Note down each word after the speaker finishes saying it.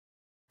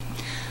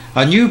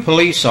A new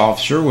police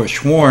officer was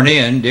sworn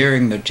in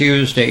during the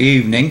Tuesday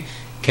evening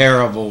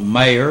Caryville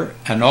Mayor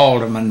and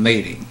Alderman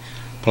meeting.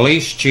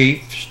 Police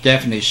Chief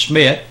Stephanie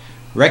Smith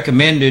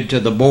recommended to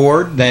the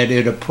board that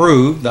it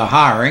approve the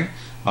hiring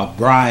of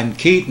Brian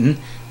Keaton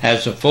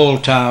as a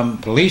full-time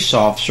police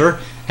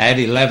officer at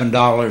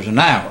 $11 an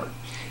hour.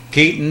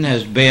 Keaton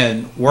has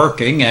been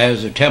working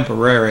as a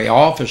temporary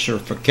officer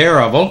for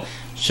Caryville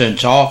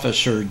since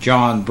Officer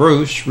John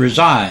Bruce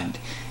resigned.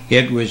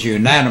 It was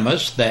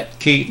unanimous that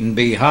Keaton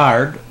be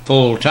hired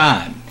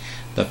full-time.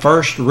 The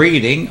first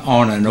reading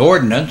on an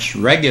ordinance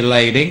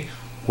regulating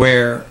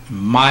where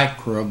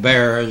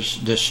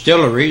microbarriers,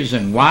 distilleries,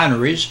 and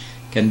wineries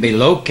can be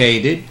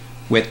located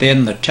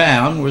within the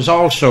town was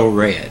also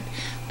read.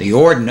 The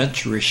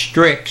ordinance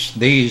restricts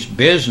these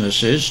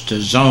businesses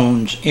to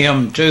zones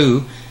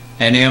M2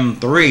 and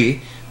M3,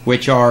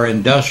 which are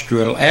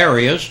industrial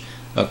areas,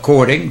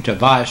 according to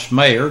Vice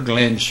Mayor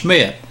Glenn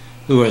Smith,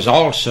 who is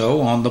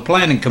also on the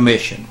Planning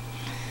Commission.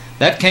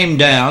 That came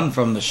down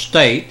from the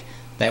state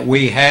that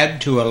we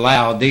had to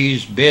allow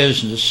these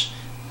businesses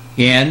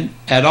in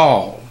at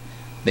all.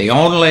 The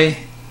only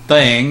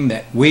thing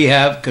that we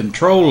have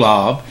control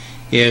of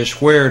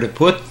is where to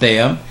put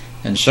them,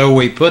 and so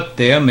we put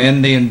them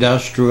in the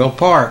industrial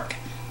park,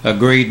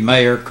 agreed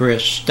Mayor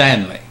Chris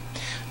Stanley.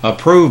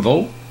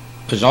 Approval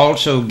was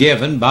also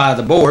given by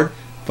the board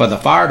for the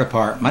fire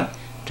department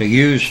to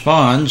use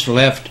funds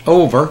left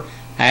over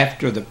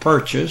after the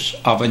purchase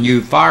of a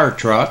new fire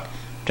truck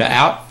to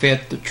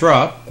outfit the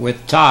truck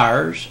with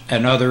tires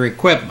and other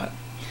equipment.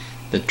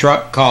 The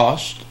truck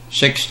cost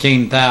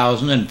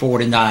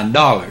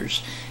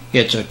 $16,049.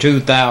 It's a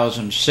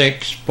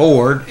 2006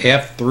 Ford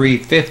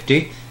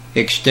F-350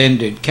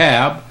 extended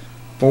cab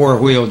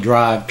four-wheel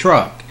drive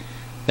truck.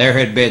 There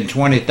had been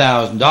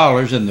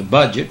 $20,000 in the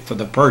budget for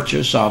the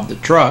purchase of the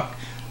truck,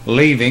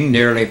 leaving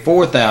nearly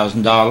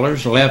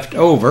 $4,000 left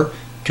over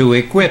to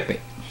equip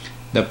it.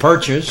 The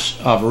purchase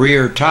of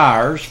rear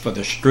tires for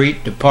the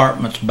street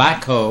department's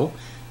backhoe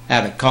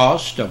at a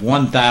cost of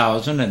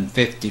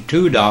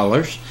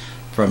 $1,052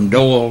 from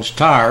Doyle's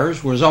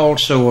Tires was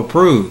also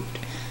approved,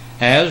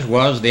 as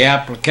was the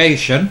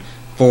application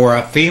for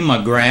a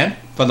FEMA grant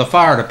for the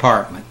fire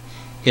department.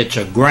 It's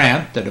a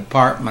grant the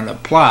department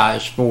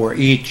applies for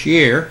each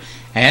year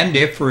and,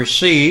 if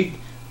received,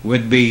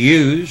 would be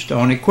used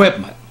on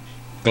equipment.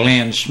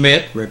 Glenn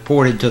Smith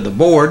reported to the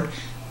board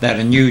that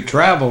a new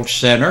travel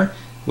center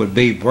would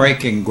be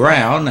breaking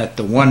ground at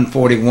the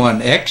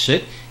 141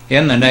 exit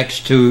in the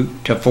next 2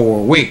 to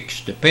 4 weeks,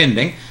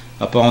 depending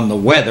upon the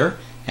weather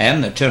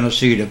and the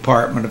Tennessee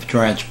Department of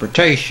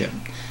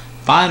Transportation.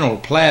 Final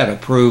plat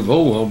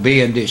approval will be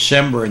in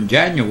December and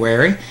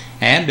January,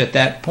 and at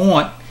that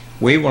point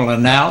we will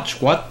announce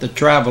what the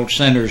travel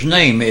center's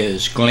name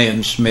is,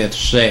 Glenn Smith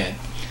said.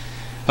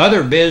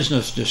 Other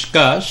business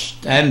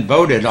discussed and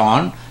voted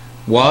on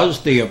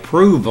was the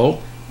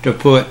approval to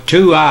put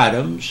 2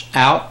 items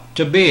out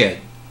to bid.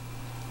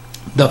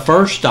 The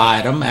first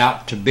item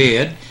out to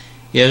bid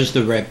is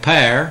the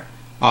repair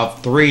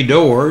of 3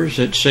 doors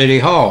at City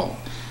Hall.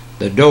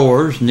 The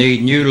doors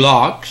need new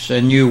locks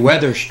and new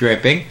weather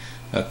stripping,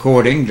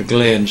 according to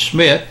Glenn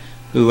Smith,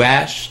 who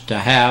asked to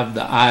have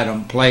the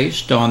item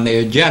placed on the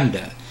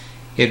agenda.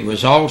 It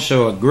was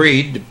also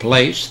agreed to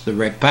place the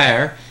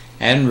repair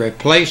and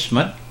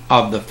replacement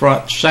of the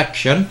front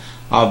section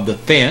of the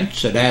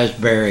fence at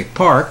Asbury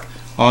Park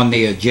on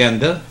the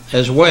agenda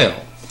as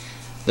well.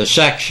 The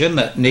section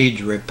that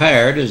needs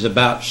repaired is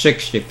about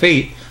 60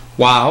 feet,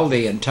 while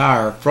the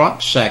entire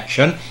front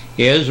section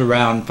is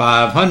around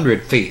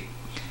 500 feet.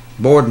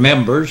 Board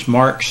members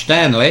Mark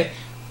Stanley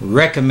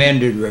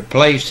recommended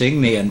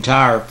replacing the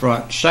entire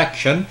front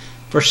section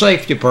for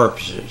safety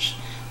purposes.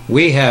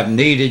 We have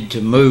needed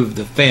to move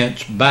the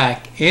fence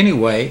back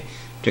anyway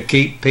to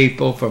keep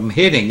people from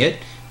hitting it,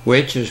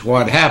 which is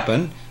what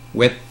happened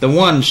with the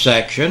one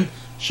section,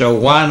 so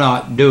why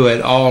not do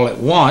it all at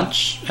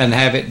once and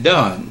have it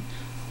done,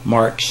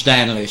 Mark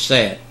Stanley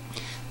said.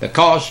 The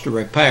cost to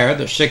repair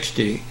the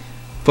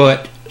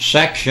 60-foot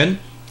section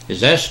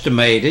is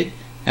estimated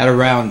at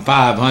around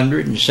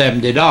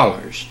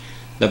 $570.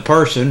 The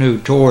person who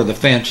tore the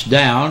fence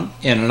down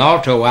in an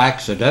auto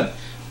accident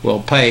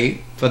will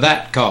pay for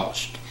that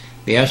cost.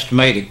 The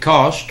estimated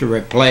cost to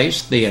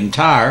replace the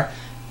entire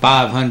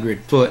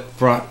 500-foot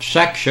front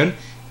section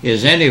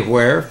is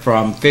anywhere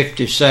from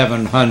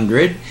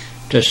 $5,700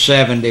 to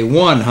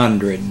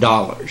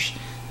 $7,100,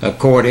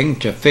 according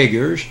to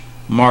figures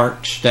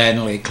Mark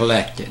Stanley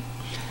collected.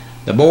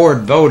 The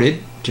board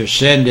voted to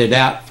send it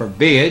out for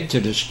bid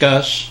to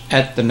discuss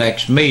at the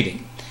next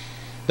meeting.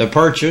 The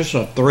purchase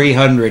of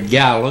 300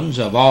 gallons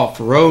of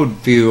off-road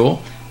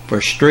fuel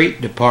for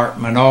street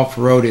department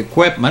off-road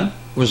equipment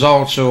was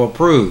also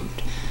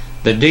approved.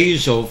 The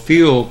diesel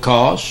fuel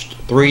cost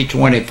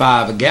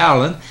 $3.25 a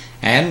gallon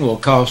and will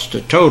cost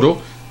a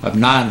total of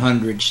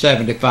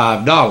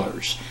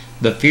 $975.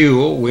 The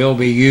fuel will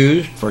be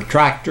used for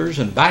tractors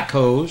and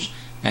backhoes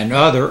and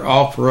other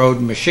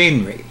off-road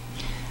machinery.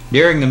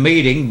 During the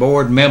meeting,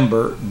 board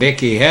member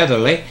Vicki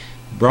Heatherly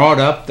brought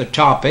up the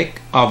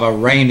topic of a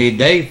rainy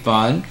day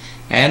fund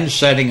and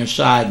setting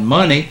aside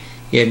money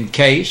in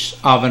case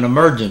of an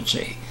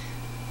emergency.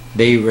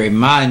 They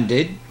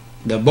reminded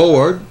the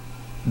board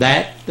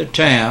that the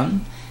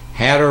town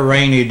had a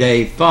rainy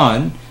day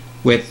fund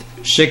with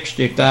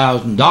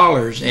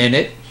 $60,000 in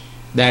it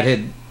that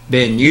had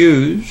been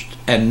used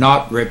and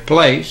not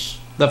replace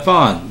the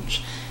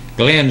funds.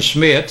 Glenn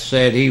Smith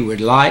said he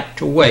would like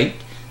to wait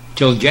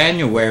till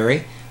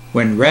January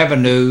when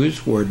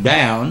revenues were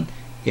down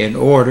in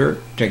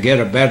order to get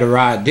a better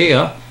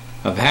idea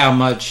of how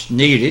much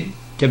needed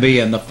to be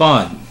in the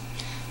fund.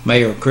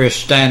 Mayor Chris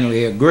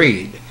Stanley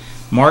agreed.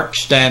 Mark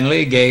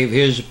Stanley gave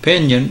his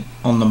opinion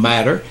on the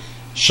matter,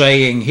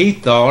 saying he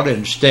thought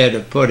instead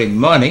of putting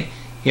money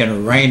in a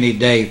rainy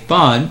day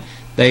fund,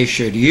 they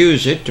should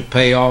use it to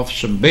pay off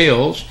some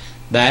bills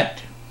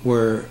that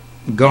were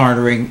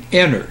garnering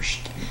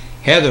interest.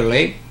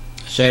 Heatherly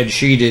said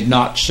she did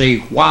not see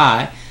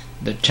why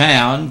the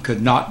town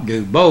could not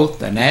do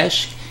both and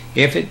asked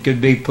if it could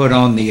be put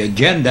on the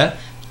agenda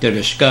to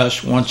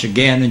discuss once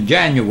again in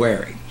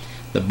January.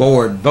 The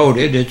board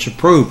voted its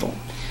approval.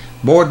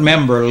 Board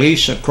member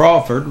Lisa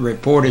Crawford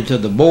reported to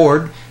the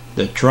board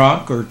the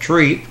trunk or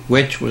treat,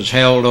 which was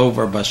held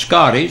over by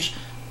Scotty's,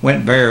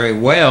 went very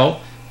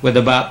well with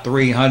about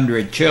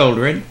 300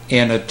 children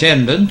in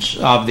attendance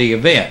of the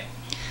event.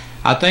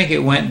 I think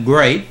it went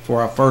great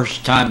for a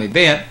first-time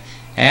event,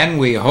 and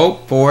we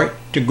hope for it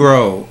to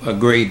grow,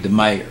 agreed the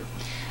mayor.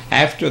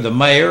 After the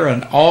mayor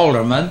and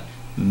alderman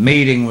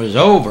meeting was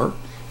over,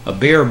 a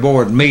beer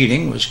board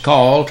meeting was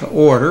called to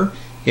order.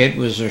 It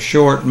was a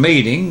short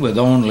meeting with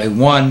only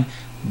one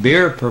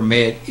beer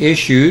permit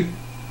issued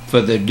for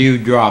the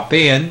Dewdrop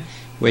Inn,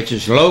 which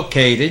is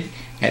located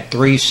at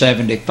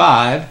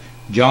 375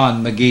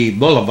 John McGee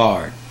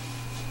Boulevard.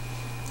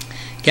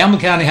 Campbell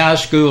County High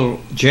School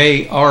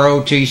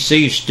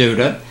JROTC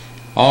student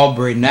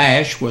Aubrey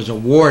Nash was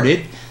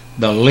awarded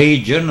the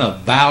Legion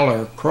of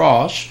Valor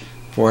Cross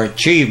for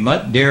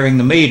achievement during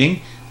the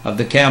meeting of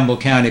the Campbell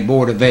County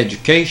Board of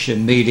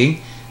Education meeting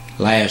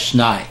last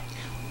night.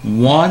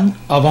 One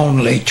of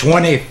only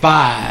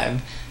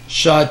 25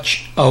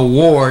 such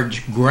awards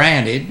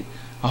granted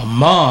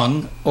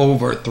among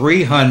over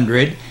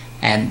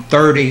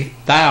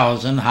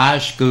 330,000 high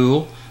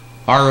school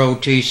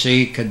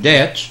ROTC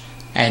cadets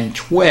and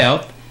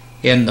 12th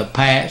in the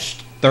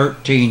past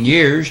 13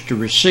 years to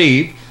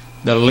receive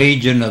the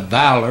Legion of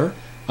Valor,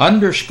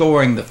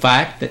 underscoring the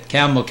fact that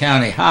Campbell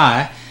County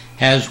High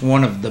has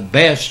one of the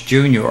best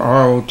junior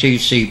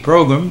ROTC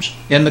programs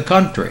in the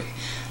country.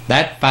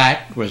 That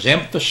fact was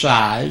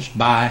emphasized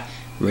by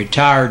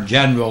retired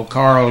General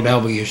Carl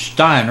W.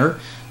 Steiner,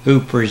 who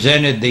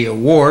presented the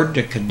award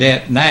to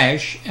Cadet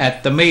Nash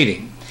at the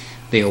meeting.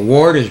 The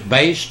award is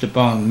based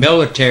upon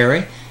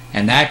military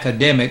and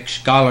academic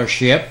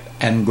scholarship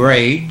and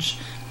grades,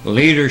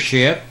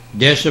 leadership,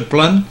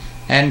 discipline,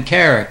 and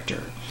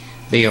character.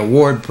 The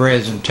award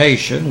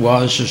presentation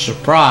was a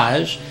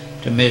surprise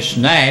to Miss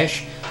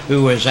Nash,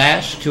 who was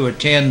asked to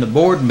attend the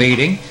board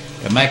meeting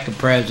to make a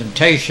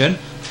presentation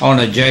on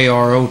a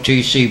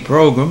JROTC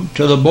program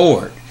to the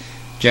board.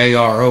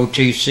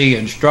 JROTC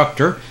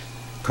instructor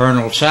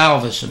Colonel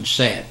Salveson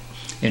said.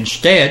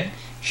 Instead,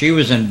 she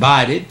was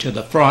invited to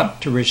the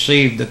front to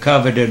receive the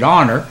coveted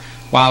honor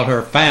while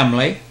her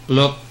family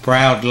looked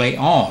proudly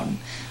on.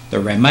 The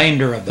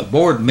remainder of the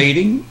board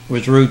meeting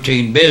was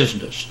routine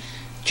business.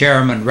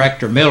 Chairman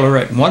Rector Miller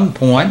at one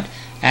point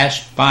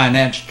asked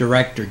Finance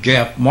Director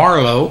Jeff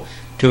Marlowe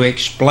to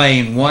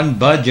explain one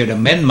budget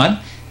amendment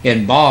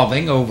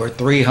involving over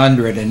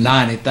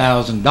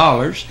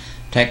 $390,000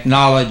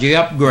 technology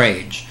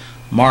upgrades.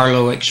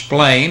 Marlowe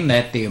explained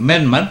that the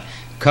amendment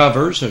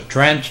covers a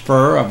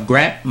transfer of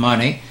grant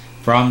money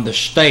from the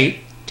state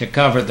to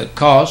cover the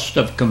cost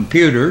of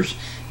computers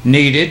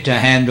needed to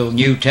handle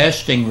new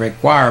testing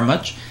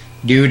requirements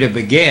due to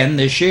begin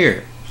this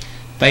year.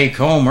 Faye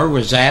Comer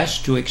was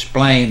asked to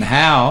explain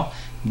how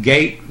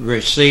gate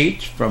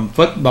receipts from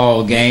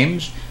football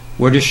games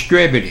were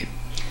distributed.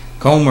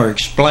 Comer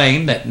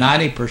explained that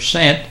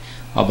 90%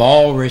 of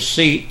all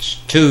receipts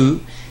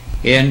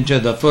into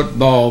the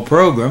football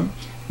program,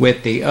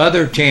 with the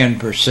other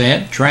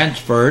 10%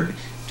 transferred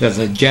to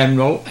the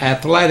General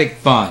Athletic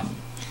Fund.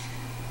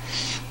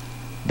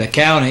 The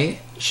county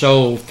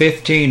sold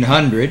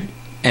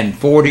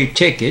 1,540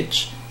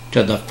 tickets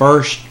to the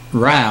first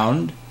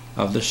round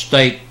of the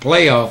state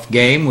playoff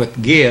game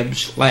with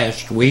Gibbs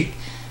last week,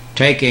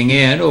 taking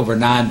in over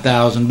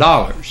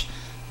 $9,000.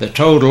 The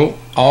total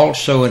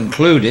also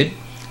included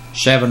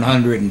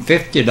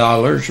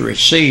 $750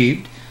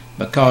 received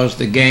because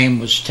the game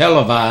was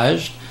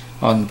televised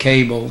on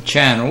cable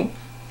channel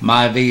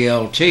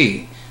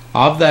MyVLT.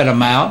 Of that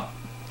amount,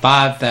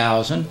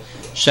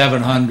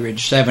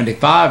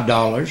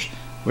 $5,775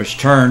 was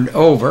turned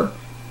over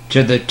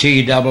to the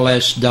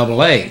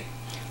TSSAA,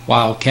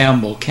 while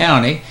Campbell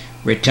County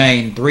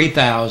retained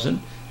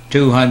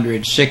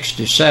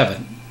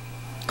 $3,267,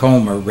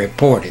 Comer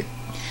reported.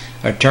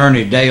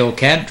 Attorney Dale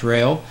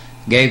Cantrell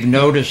gave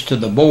notice to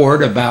the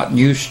board about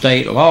new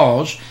state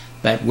laws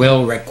that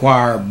will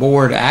require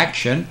board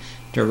action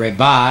to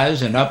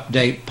revise and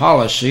update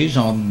policies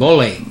on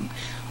bullying.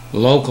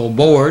 Local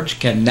boards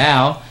can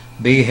now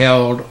be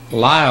held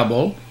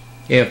liable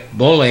if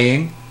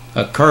bullying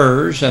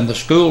occurs and the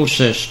school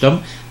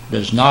system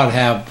does not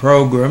have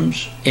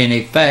programs in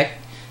effect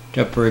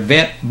to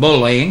prevent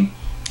bullying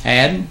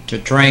and to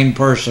train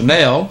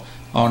personnel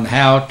on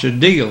how to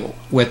deal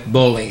with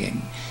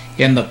bullying.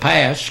 In the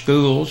past,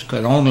 schools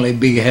could only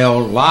be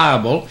held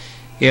liable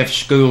if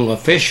school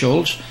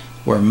officials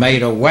were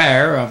made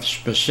aware of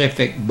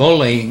specific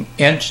bullying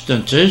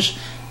instances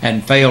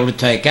and failed to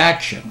take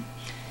action.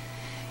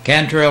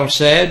 Cantrell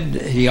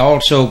said he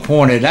also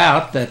pointed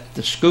out that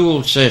the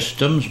school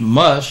systems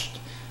must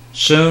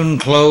soon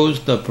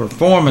close the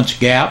performance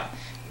gap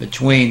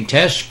between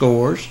test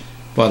scores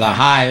for the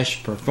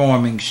highest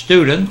performing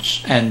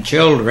students and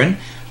children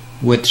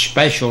with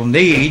special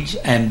needs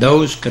and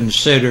those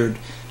considered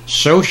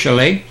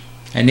socially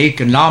and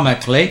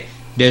economically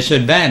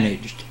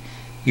disadvantaged.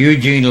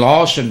 Eugene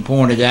Lawson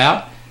pointed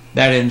out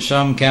that in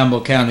some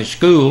Campbell County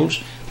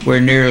schools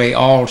where nearly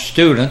all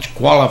students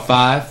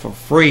qualify for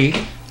free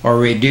or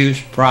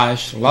reduced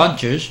price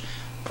lunches,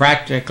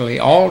 practically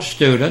all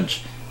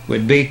students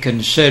would be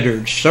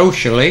considered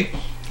socially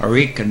or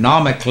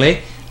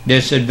economically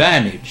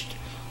disadvantaged.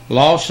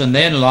 Lawson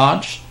then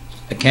launched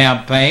a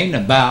campaign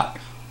about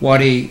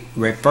what he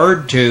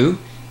referred to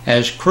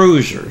as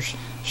cruisers,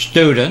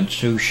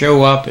 students who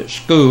show up at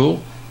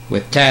school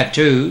with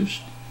tattoos,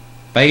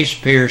 face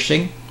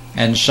piercing,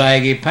 and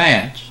saggy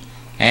pants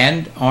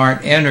and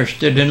aren't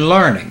interested in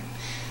learning.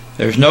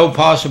 There's no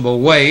possible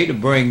way to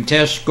bring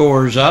test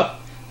scores up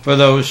for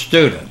those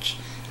students.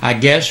 I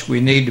guess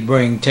we need to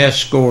bring test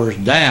scores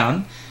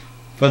down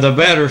for the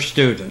better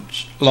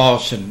students,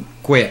 Lawson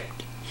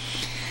quipped.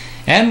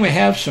 And we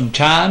have some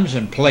times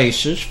and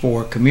places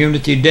for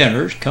community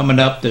dinners coming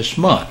up this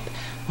month.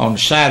 On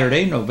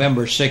Saturday,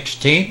 November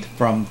 16th,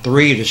 from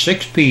 3 to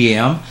 6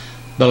 p.m.,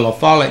 the La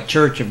Follette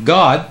Church of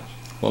God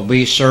will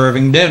be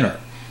serving dinner.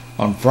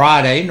 On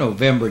Friday,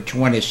 November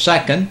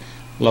 22nd,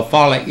 La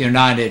Follette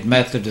United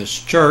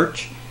Methodist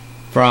Church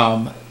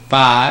from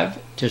 5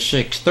 to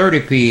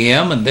 6:30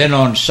 p.m. and then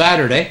on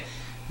Saturday,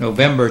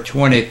 November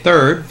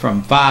 23rd,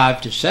 from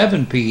 5 to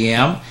 7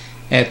 p.m.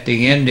 at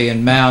the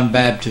Indian Mound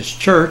Baptist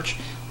Church,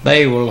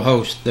 they will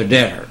host the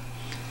dinner.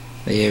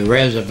 The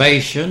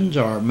reservations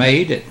are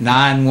made at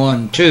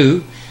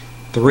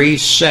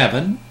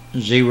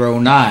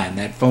 912-3709.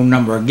 That phone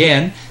number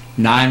again,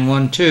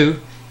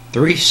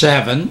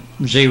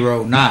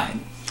 912-3709.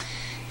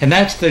 And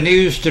that's the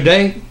news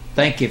today.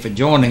 Thank you for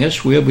joining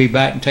us. We'll be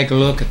back and take a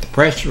look at the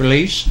press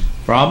release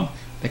from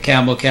the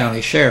Campbell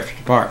County Sheriff's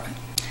Department.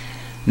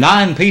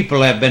 9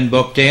 people have been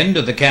booked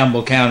into the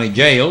Campbell County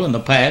Jail in the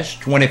past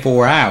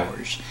 24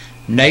 hours.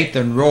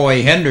 Nathan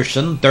Roy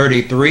Henderson,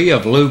 33,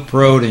 of Loop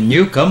Road in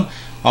Newcomb,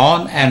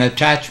 on an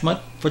attachment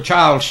for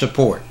child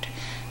support.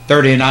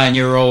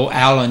 39-year-old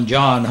Alan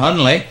John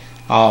Hunley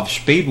of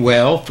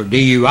Speedwell for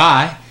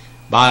DUI,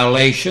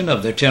 violation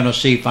of the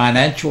Tennessee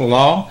financial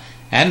law,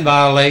 and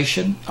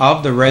violation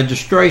of the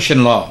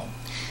registration law.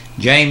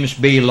 James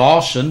B.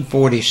 Lawson,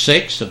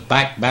 46, of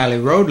Back Valley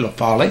Road, La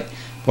Follette,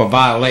 for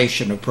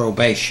violation of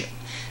probation.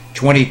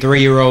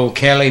 23-year-old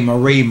Kelly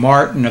Marie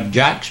Martin of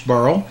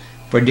Jacksboro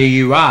for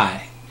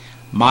DUI.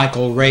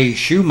 Michael Ray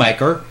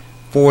Shoemaker,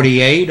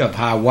 48, of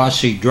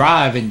Hiwassee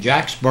Drive in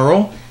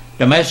Jacksboro,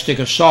 domestic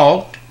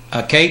assault,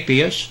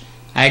 acapius,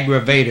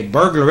 aggravated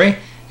burglary,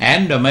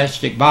 and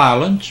domestic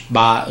violence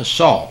by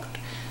assault.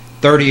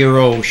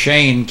 30-year-old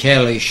Shane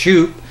Kelly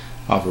Shoup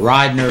of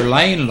Ridner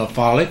Lane, La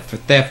Follette, for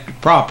theft of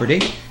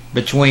property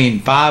between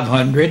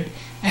 $500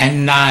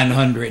 and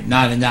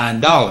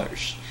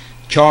 $999.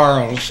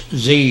 Charles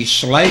Z.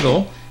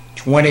 Slagle,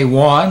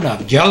 21,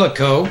 of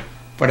Jellicoe,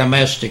 for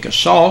domestic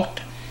assault.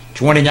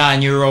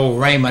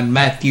 29-year-old Raymond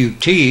Matthew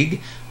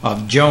Teague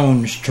of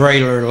Jones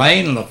Trailer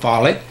Lane, La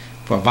Follette,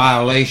 for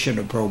violation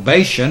of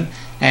probation.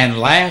 And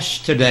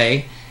last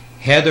today,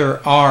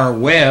 Heather R.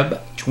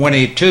 Webb,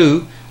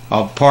 22,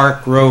 of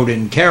Park Road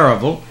in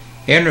Caryville,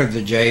 entered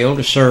the jail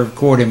to serve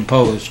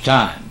court-imposed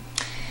time.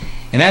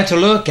 And that's a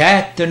look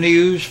at the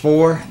news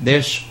for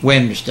this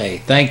Wednesday.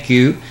 Thank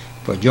you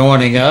for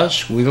joining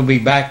us. We'll be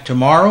back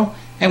tomorrow,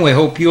 and we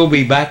hope you'll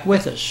be back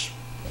with us.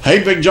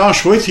 Hey, Big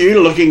Josh with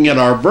you, looking at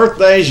our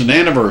birthdays and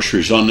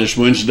anniversaries on this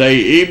Wednesday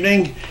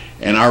evening.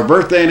 And our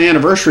Birthday and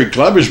Anniversary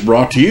Club is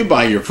brought to you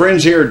by your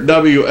friends here at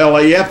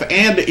WLAF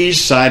and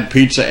Eastside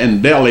Pizza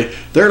and Deli.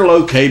 They're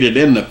located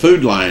in the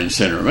Food Lion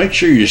Center. Make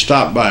sure you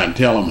stop by and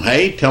tell them,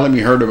 hey, tell them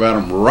you heard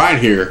about them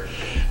right here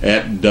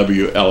at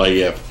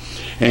WLAF.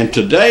 And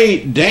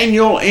today,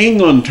 Daniel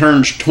England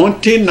turns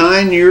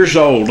 29 years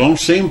old. Don't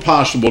seem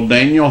possible,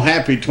 Daniel.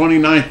 Happy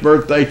 29th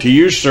birthday to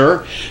you,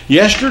 sir.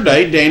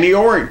 Yesterday, Danny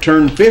Orick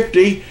turned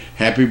 50.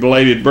 Happy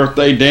belated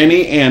birthday,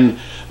 Danny. And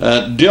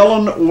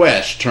Dylan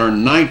West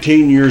turned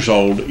 19 years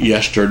old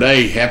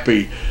yesterday.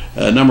 Happy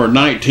number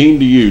 19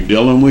 to you,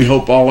 Dylan. We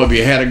hope all of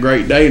you had a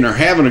great day and are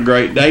having a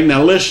great day.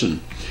 Now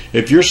listen,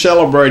 if you're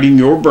celebrating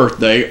your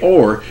birthday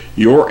or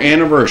your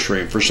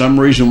anniversary, and for some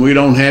reason we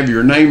don't have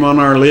your name on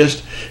our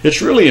list,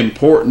 it's really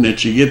important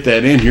that you get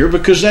that in here,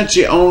 because that's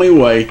the only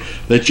way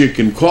that you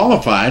can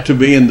qualify to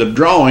be in the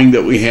drawing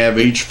that we have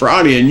each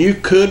Friday, and you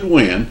could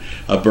win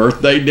a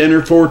birthday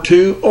dinner for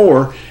two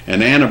or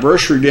an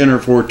anniversary dinner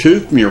for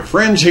two from your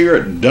friends here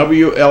at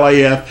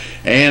WLAF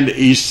and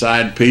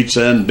Eastside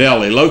Pizza and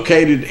Deli,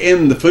 located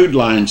in the Food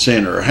Line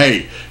Center.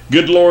 Hey,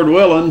 good Lord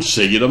willing,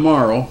 see you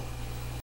tomorrow.